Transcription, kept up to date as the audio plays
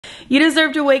You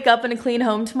deserve to wake up in a clean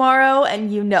home tomorrow,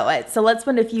 and you know it. So let's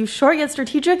spend a few short yet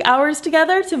strategic hours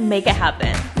together to make it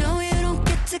happen. No, you don't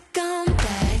get to come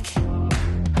back.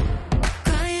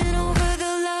 Crying over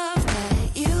the love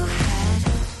that you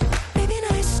had. Maybe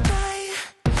next time,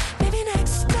 maybe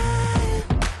next time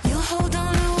you'll hold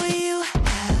on to what you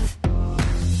have.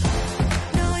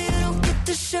 No, you don't get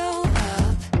to show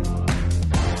up.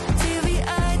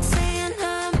 Teary-eyed saying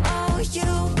I'm all you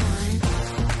want.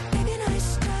 Maybe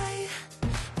next time,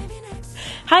 maybe next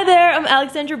time. Hi there, I'm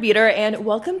Alexandra Beuter, and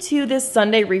welcome to this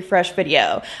Sunday refresh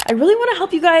video. I really want to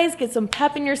help you guys get some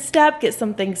pep in your step, get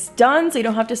some things done so you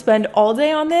don't have to spend all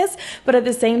day on this, but at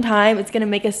the same time, it's going to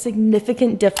make a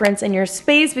significant difference in your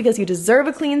space because you deserve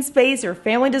a clean space, your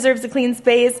family deserves a clean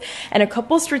space, and a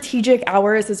couple strategic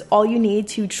hours is all you need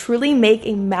to truly make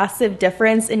a massive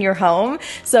difference in your home.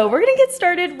 So we're going to get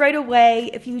started right away.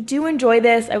 If you do enjoy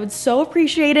this, I would so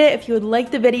appreciate it if you would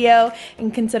like the video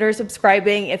and consider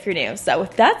subscribing if you're new. So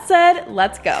with that said,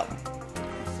 let's go.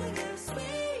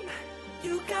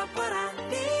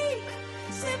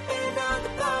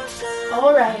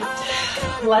 All right,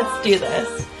 let's do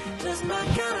this.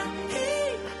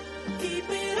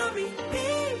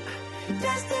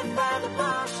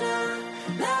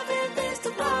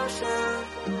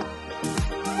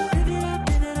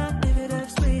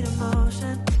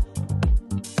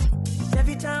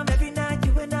 Every time, every night,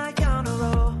 you and I on a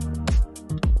roll.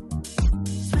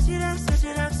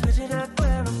 Switch it up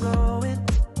where I'm going.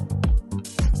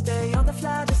 Stay on the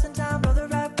fly just in time, know the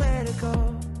right way to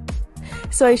go.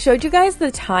 So I showed you guys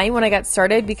the time when I got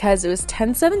started because it was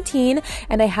 10:17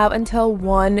 and I have until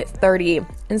 1:30.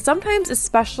 And sometimes,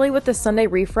 especially with the Sunday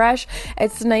refresh,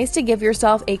 it's nice to give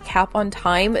yourself a cap on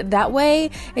time. That way,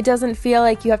 it doesn't feel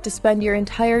like you have to spend your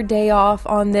entire day off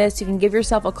on this. You can give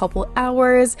yourself a couple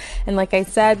hours. And like I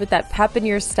said, with that pep in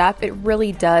your step, it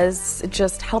really does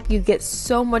just help you get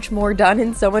so much more done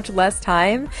in so much less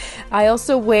time. I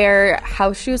also wear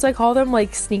house shoes, I call them,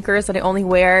 like sneakers that I only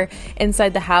wear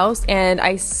inside the house. And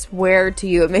I swear to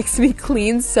you, it makes me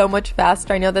clean so much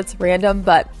faster. I know that's random,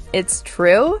 but it's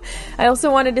true. I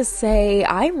also wanted to say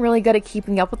I'm really good at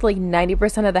keeping up with like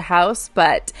 90% of the house,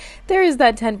 but there is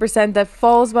that 10% that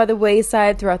falls by the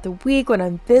wayside throughout the week when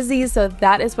I'm busy. So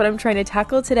that is what I'm trying to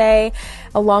tackle today,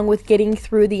 along with getting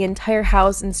through the entire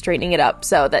house and straightening it up.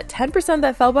 So that 10%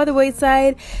 that fell by the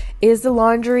wayside is the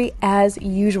laundry as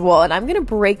usual. And I'm going to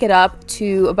break it up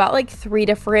to about like 3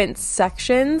 different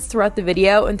sections throughout the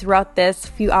video and throughout this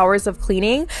few hours of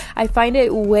cleaning. I find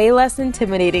it way less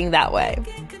intimidating that way.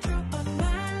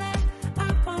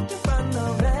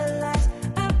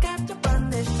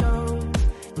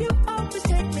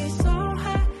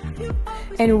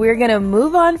 And we're gonna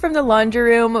move on from the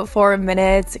laundry room for a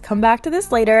minute, come back to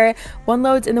this later. 1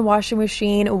 load's in the washing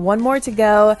machine, 1 more to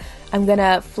go. I'm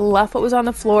gonna fluff what was on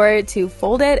the floor to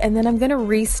fold it, and then I'm gonna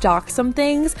restock some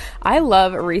things. I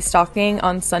love restocking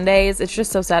on Sundays, it's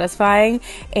just so satisfying.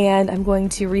 And I'm going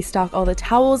to restock all the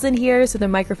towels in here, so the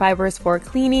microfibers for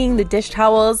cleaning, the dish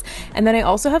towels, and then I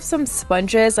also have some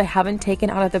sponges I haven't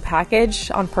taken out of the package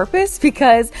on purpose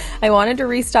because I wanted to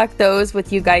restock those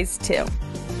with you guys too.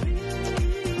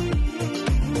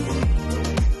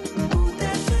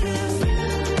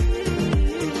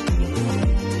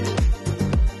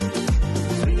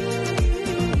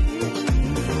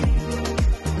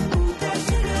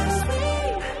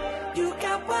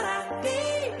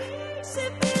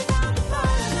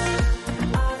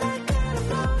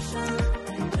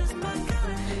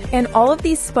 And all of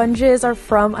these sponges are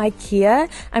from Ikea.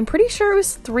 I'm pretty sure it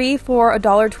was 3 for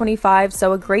 $1.25,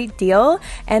 so a great deal.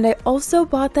 And I also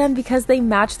bought them because they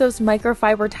match those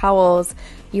microfiber towels.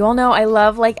 You all know I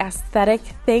love like aesthetic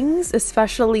things,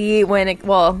 especially when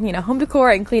home decor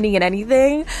and cleaning and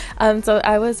anything. So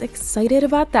I was excited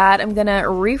about that. I'm gonna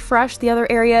refresh the other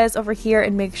areas over here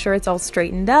and make sure it's all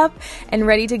straightened up and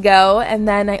ready to go. And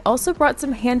then I also brought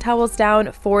some hand towels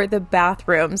down for the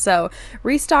bathroom. So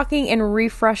restocking and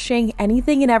refreshing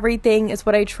anything and everything is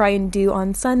what I try and do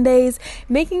on Sundays,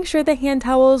 making sure the hand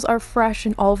towels are fresh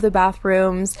in all of the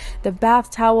bathrooms, the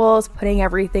bath towels, putting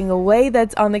everything away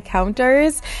that's on the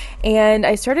counters. And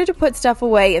I started to put stuff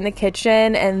away in the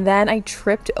kitchen, and then I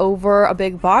tripped over a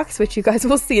big box, which you guys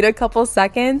will see in a couple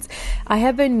seconds. I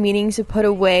have been meaning to put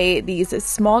away these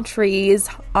small trees,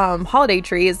 holiday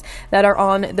trees that are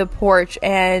on the porch,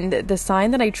 and the sign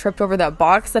that I tripped over that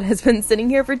box that has been sitting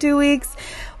here for 2 weeks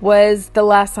was the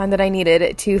last sign that I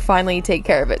needed to finally take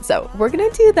care of it. So we're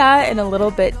gonna do that in a little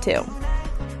bit too.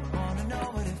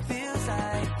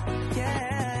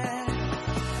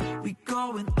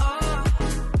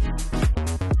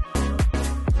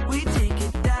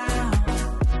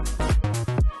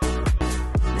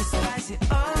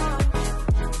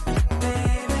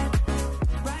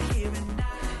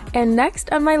 And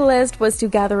next on my list was to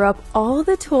gather up all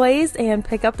the toys and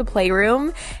pick up the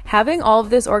playroom. Having all of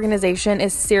this organization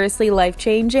is seriously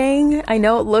life-changing. I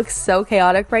know it looks so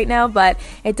chaotic right now, but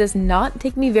it does not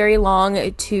take me very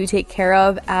long to take care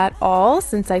of at all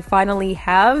since I finally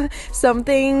have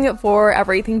something for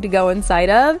everything to go inside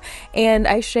of. And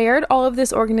I shared all of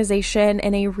this organization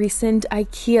in a recent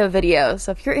Ikea video.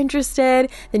 So if you're interested,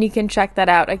 then you can check that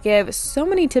out. I give so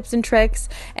many tips and tricks,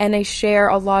 and I share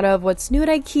a lot of what's new at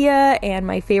Ikea and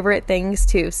my favorite things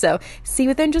too. So see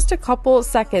within just a couple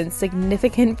seconds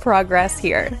significant progress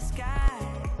here.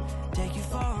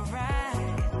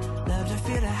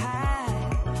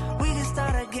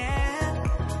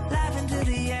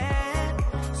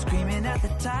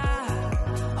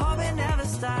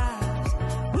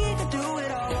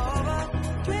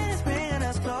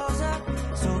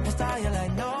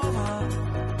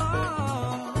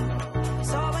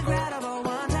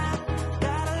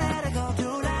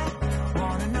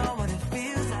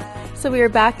 So we are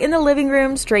back in the living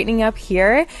room straightening up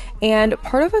here, and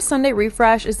part of a Sunday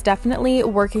refresh is definitely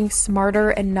working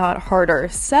smarter and not harder.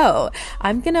 So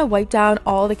I'm gonna wipe down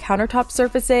all the countertop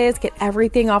surfaces, get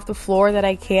everything off the floor that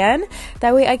I can.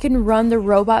 That way I can run the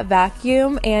robot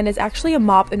vacuum, and it's actually a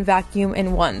mop and vacuum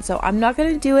in one. So I'm not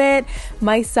gonna do it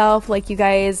myself like you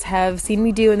guys have seen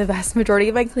me do in the vast majority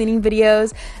of my cleaning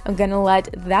videos. I'm gonna let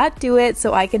that do it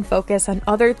so I can focus on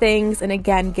other things and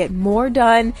again get more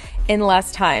done in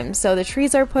less time. So the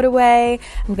trees are put away.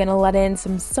 I'm gonna let in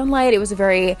some sunlight. It was a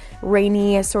very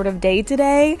rainy sort of day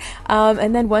today.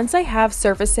 And then once I have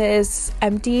surfaces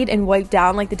emptied and wiped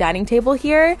down, like the dining table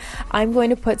here, I'm going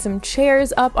to put some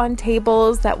chairs up on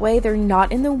tables. That way they're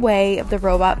not in the way of the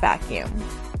robot vacuum.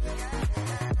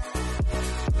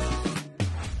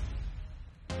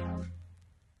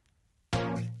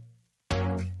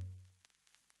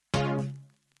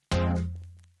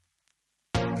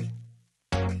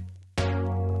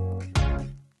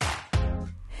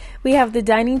 We have the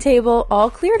dining table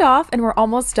all cleared off and we're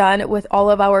almost done with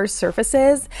all of our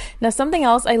surfaces. Now, something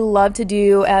else I love to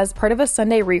do as part of a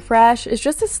Sunday refresh is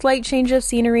just a slight change of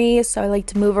scenery. So I like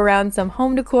to move around some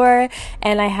home decor,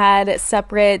 and I had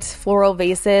separate floral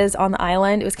vases on the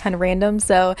island. It was kind of random,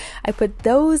 so I put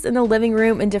those in the living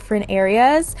room in different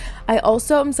areas. I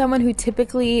also am someone who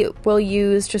typically will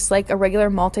use just like a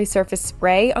regular multi-surface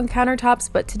spray on countertops,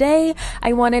 but today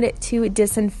I wanted it to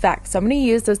disinfect. So I'm going to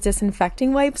use those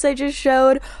disinfecting wipes I just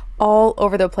showed all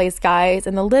over the place, guys,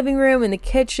 in the living room, in the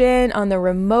kitchen, on the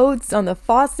remotes, on the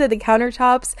faucet, the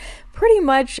countertops, pretty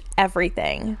much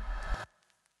everything.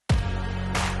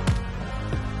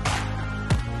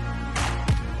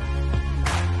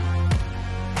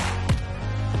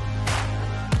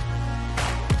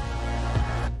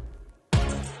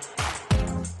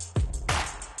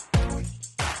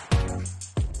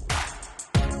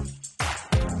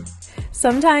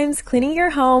 Sometimes cleaning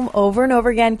your home over and over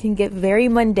again can get very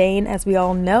mundane, as we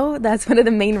all know. That's one of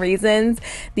the main reasons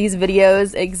these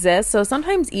videos exist. So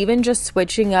sometimes even just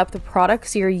switching up the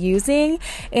products you're using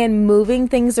and moving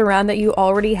things around that you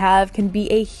already have can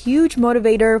be a huge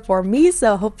motivator for me.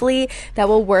 So hopefully that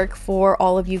will work for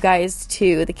all of you guys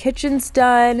too. The kitchen's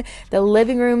done, the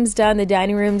living room's done, the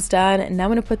dining room's done, and now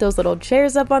I'm going to put those little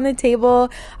chairs up on the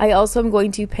table. I also am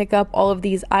going to pick up all of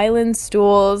these island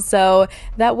stools, so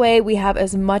that way we have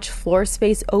as much floor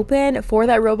space open for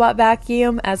that robot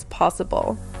vacuum as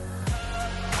possible.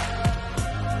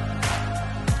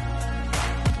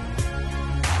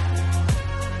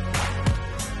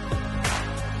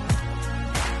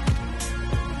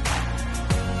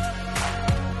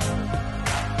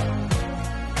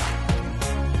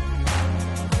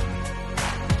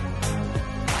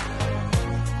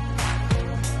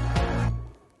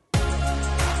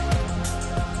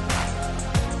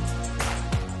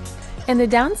 And the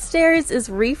downstairs is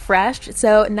refreshed,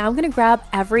 so now I'm going to grab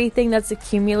everything that's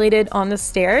accumulated on the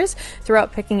stairs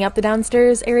throughout picking up the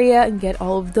downstairs area and get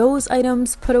all of those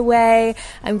items put away.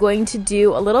 I'm going to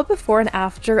do a little before and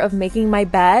after of making my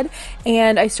bed,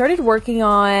 and I started working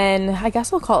on, I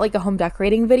guess I'll call it like a home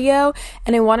decorating video,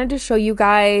 and I wanted to show you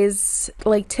guys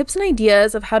like tips and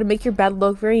ideas of how to make your bed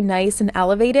look very nice and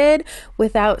elevated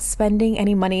without spending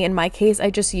any money. In my case,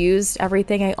 I just used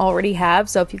everything I already have,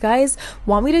 so if you guys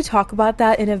want me to talk about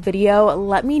that in a video,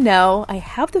 let me know. I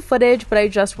have the footage, but I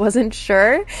just wasn't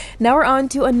sure. Now we're on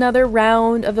to another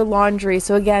round of the laundry.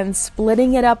 So again,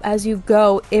 splitting it up as you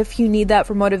go if you need that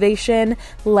for motivation,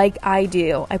 like I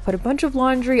do. I put a bunch of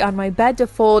laundry on my bed to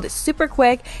fold super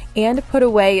quick and put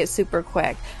away super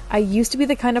quick. I used to be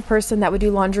the kind of person that would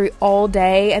do laundry all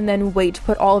day and then wait to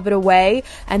put all of it away,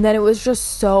 and then it was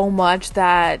just so much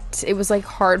that it was like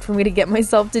hard for me to get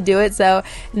myself to do it. So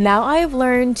now I've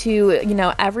learned to,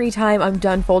 every time I'm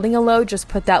done folding a load, just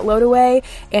put that load away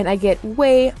and I get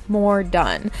way more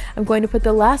done. I'm going to put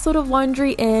the last load of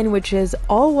laundry in, which is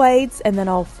all whites, and then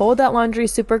I'll fold that laundry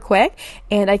super quick,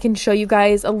 and I can show you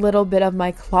guys a little bit of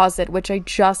my closet, which I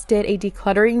just did a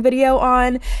decluttering video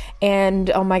on, and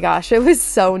oh my gosh, it was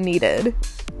so needed.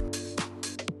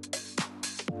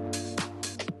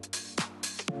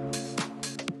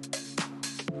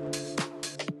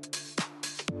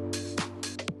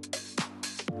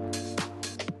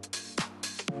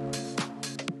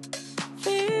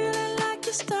 Feeling like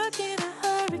you're stuck in a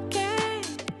hurricane,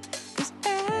 'cause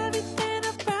everything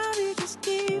around you just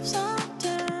keeps on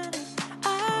turning.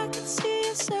 I can see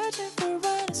you searching for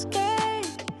an escape.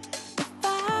 The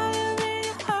fire in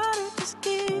your heart, it just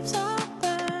keeps on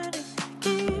burning.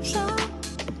 Keeps on,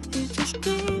 it just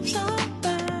keeps on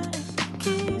burning.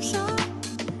 Keeps on,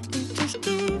 it just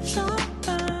keeps on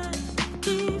burning.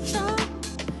 Keeps on,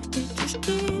 it just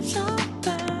keeps on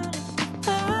burning.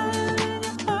 Fire in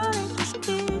your heart, it just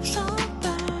keeps on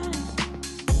burning.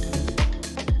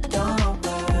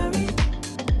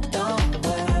 Don't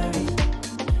worry,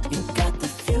 you got the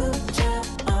future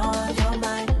on your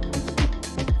mind.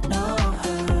 No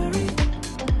hurry,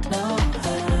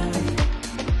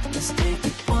 let's take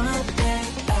it one day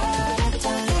at a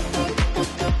time.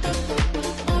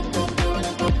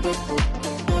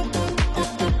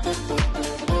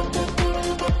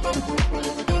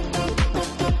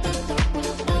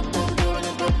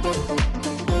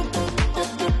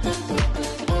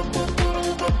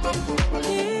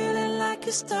 Feeling like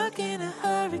you're stuck in a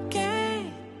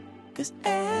hurricane, 'cause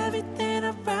everything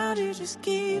around you just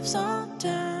keeps on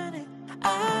turning.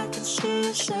 I can see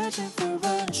you searching for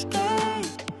an escape.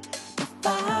 The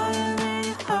fire in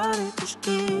your heart, it just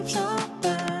keeps on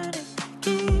burning.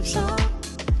 Keeps on,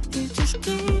 it just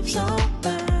keeps on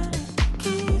burning.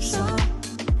 Keeps on,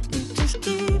 it just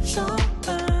keeps on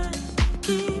burning.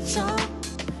 Keeps on,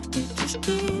 it just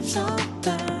keeps on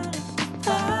burning.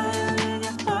 Fire in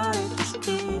your heart, it just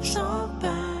keeps on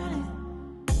burning.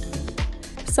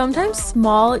 Sometimes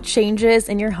small changes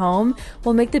in your home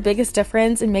will make the biggest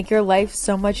difference and make your life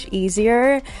so much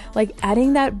easier. Like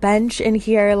adding that bench in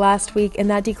here last week in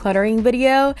that decluttering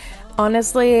video,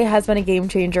 honestly has been a game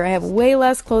changer. I have way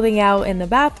less clothing out in the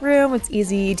bathroom. It's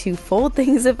easy to fold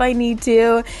things if I need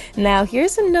to. Now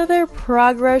here's another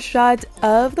progress shot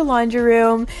of the laundry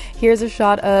room. Here's a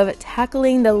shot of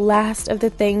tackling the last of the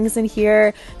things in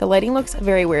here. The lighting looks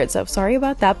very weird, so sorry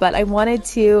about that, but I wanted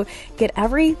to get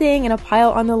everything in a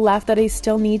pile on the left that I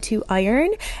still need to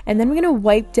iron, and then we're gonna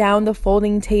wipe down the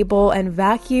folding table and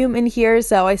vacuum in here.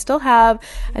 So I still have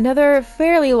another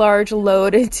fairly large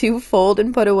load to fold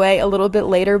and put away a little bit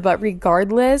later, but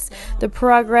regardless, the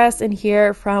progress in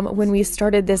here from when we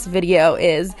started this video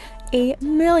is a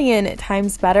million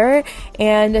times better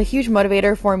and a huge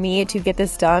motivator for me to get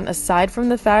this done, aside from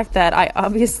the fact that I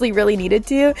obviously really needed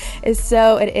to, is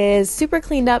so it is super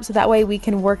cleaned up, so that way we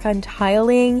can work on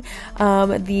tiling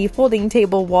the folding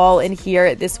table wall in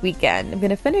here this weekend. I'm going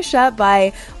to finish up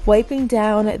by wiping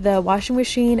down the washing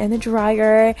machine and the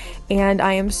dryer, and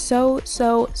I am so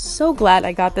glad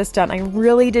I got this done. I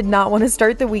really did not want to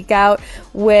start the week out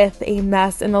with a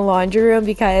mess in the laundry room,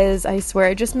 because I swear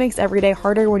it just makes every day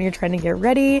harder when you're trying to get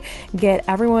ready, get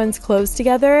everyone's clothes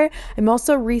together. I'm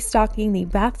also restocking the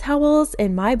bath towels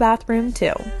in my bathroom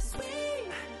too.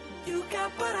 You got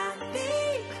what I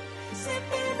need.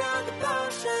 Sipping on the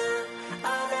potion,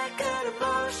 all that good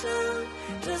emotion,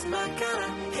 just my kind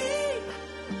of heat.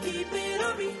 Keep it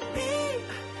on repeat.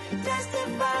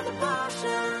 Tested by the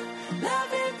potion,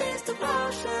 loving this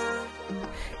devotion.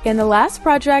 And the last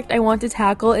project I want to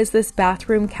tackle is this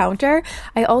bathroom counter.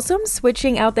 I also am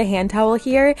switching out the hand towel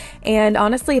here, and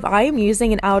honestly, if I am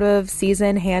using an out of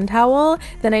season hand towel,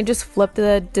 then I just flip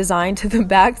the design to the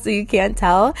back so you can't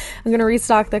tell. I'm gonna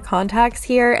restock the contacts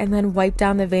here and then wipe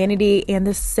down the vanity and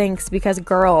the sinks, because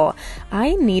girl,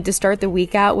 I need to start the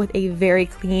week out with a very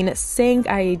clean sink.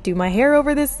 I do my hair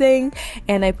over this thing,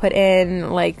 and I put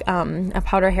in like a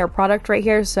powder hair product right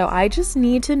here, so I just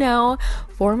need to know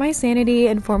for my sanity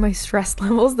and for my stress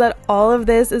levels that all of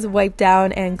this is wiped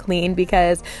down and clean,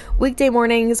 because weekday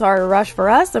mornings are a rush for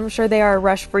us. I'm sure they are a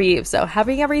rush for you. So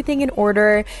having everything in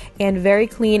order and very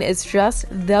clean is just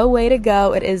the way to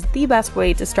go. It is the best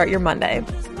way to start your Monday.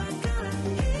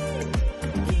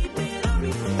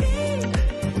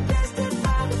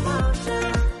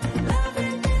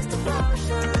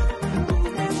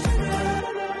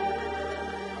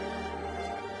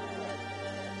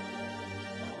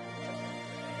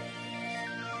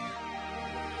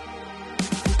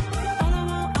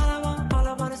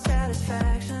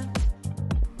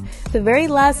 The very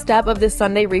last step of this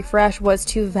Sunday refresh was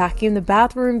to vacuum the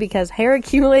bathroom because hair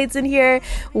accumulates in here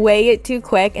way too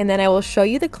quick. And then I will show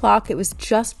you the clock. It was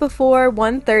just before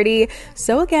 1:30.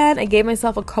 So again, I gave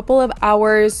myself a couple of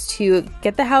hours to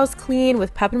get the house clean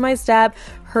with pep in my step,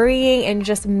 hurrying and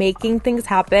just making things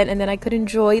happen, and then I could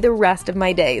enjoy the rest of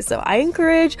my day. So I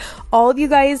encourage all of you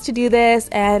guys to do this,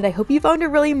 and I hope you found it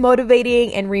really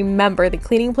motivating. And remember, the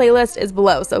cleaning playlist is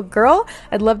below. So girl,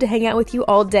 I'd love to hang out with you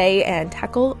all day and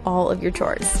tackle all of your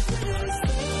chores.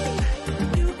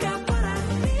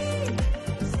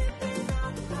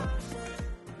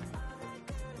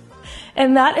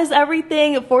 And that is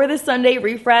everything for the Sunday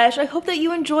refresh. I hope that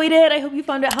you enjoyed it. I hope you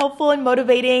found it helpful and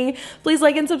motivating. Please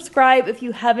like and subscribe if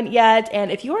you haven't yet. And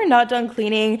if you are not done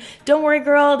cleaning, don't worry,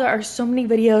 girl. There are so many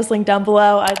videos linked down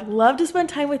below. I'd love to spend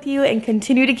time with you and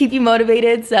continue to keep you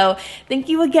motivated. So thank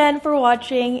you again for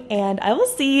watching, and I will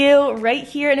see you right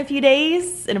here in a few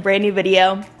days in a brand new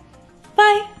video.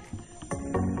 Bye.